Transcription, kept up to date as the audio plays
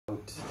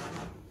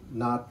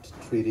not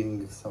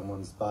treating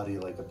someone's body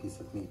like a piece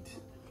of meat.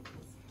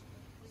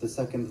 The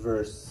second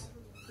verse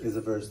is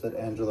a verse that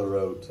Angela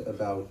wrote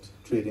about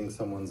treating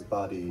someone's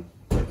body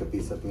like a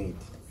piece of meat.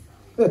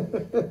 I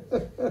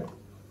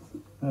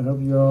hope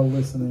you're all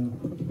listening.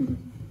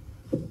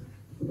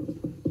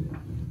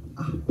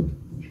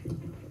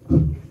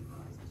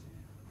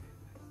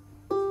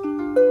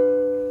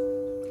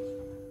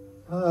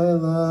 I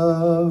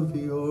love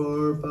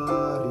your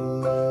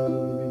body,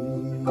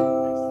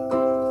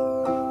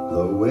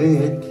 the way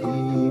it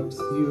keeps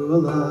you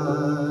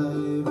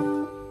alive,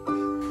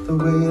 the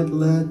way it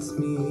lets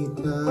me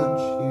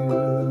touch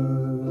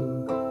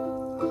you,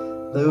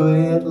 the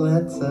way it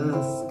lets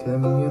us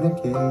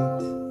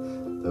communicate,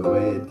 the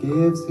way it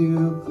gives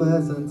you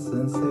pleasant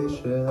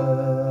sensations.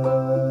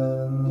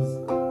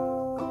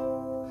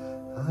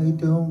 I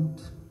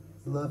don't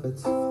love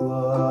its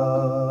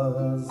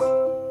flaws,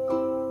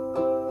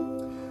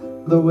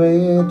 the way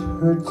it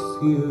hurts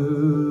you,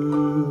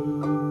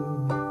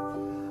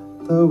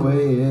 the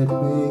way it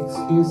makes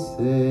you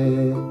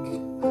sick,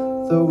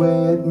 the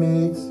way it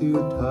makes you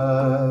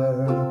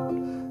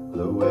tired,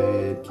 the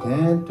way it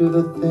can't do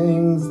the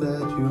things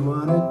that you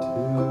want it to.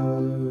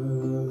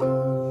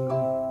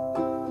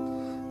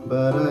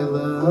 But I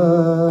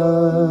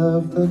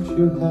love that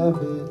you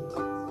have it,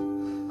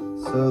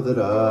 so that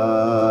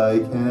I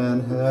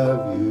can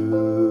have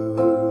you.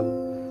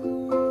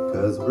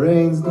 'Cause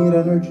brains need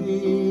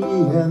energy,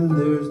 and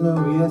there's no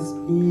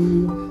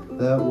ESP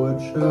that would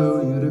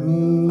show you to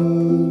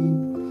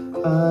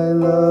me. I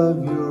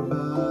love your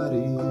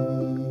body.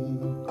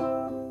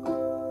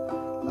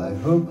 I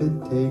hope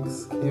it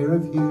takes care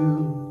of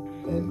you,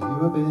 and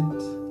you of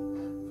it,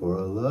 for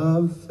a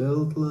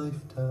love-filled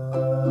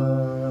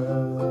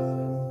lifetime.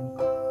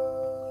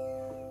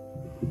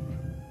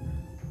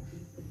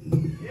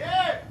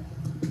 Yeah!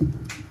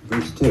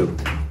 Verse 2.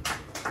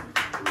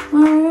 I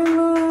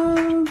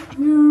love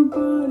your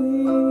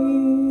body,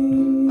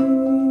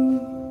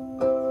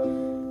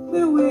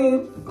 the way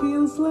it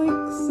feels like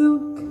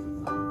silk,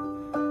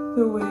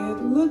 the way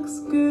it looks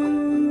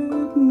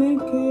good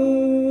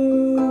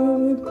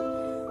naked,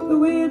 the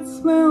way it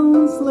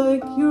smells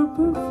like your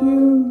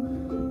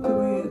perfume, the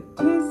way it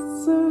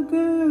tastes so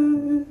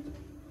good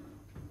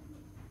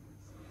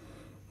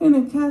in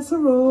a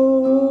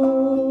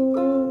casserole.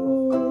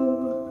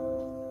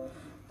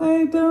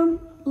 I don't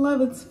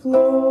love its flaws,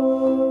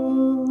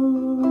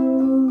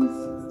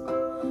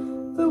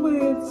 the way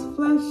its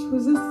flesh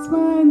resists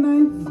my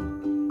knife,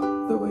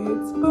 the way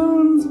its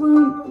bones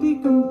won't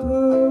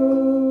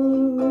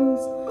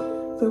decompose,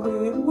 the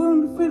way it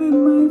won't fit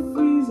in my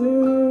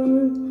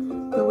freezer,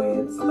 the way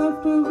its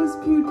leftovers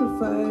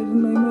putrefied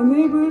and made my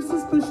neighbor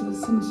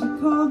suspicious, and she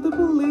called the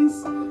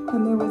police,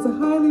 and there was a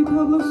highly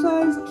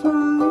publicized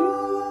trial,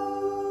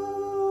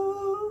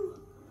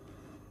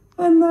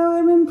 and now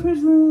I'm in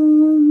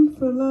prison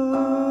for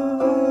life.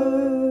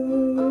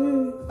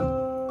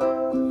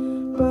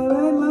 But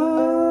I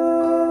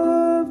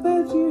love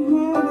that you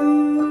had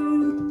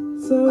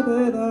it, so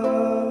that I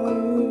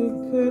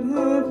could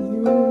have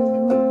you.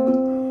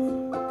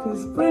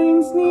 'Cause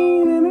brains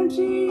need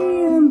energy,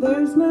 and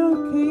there's no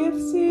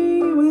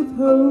KFC with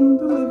home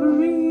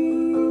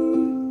delivery.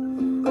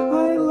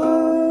 I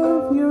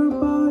love your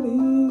body.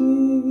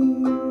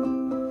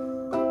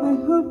 I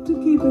hope to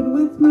keep it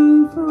with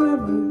me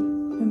forever,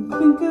 and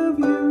think of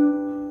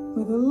you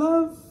with a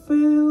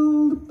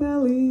love-filled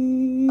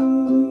belly.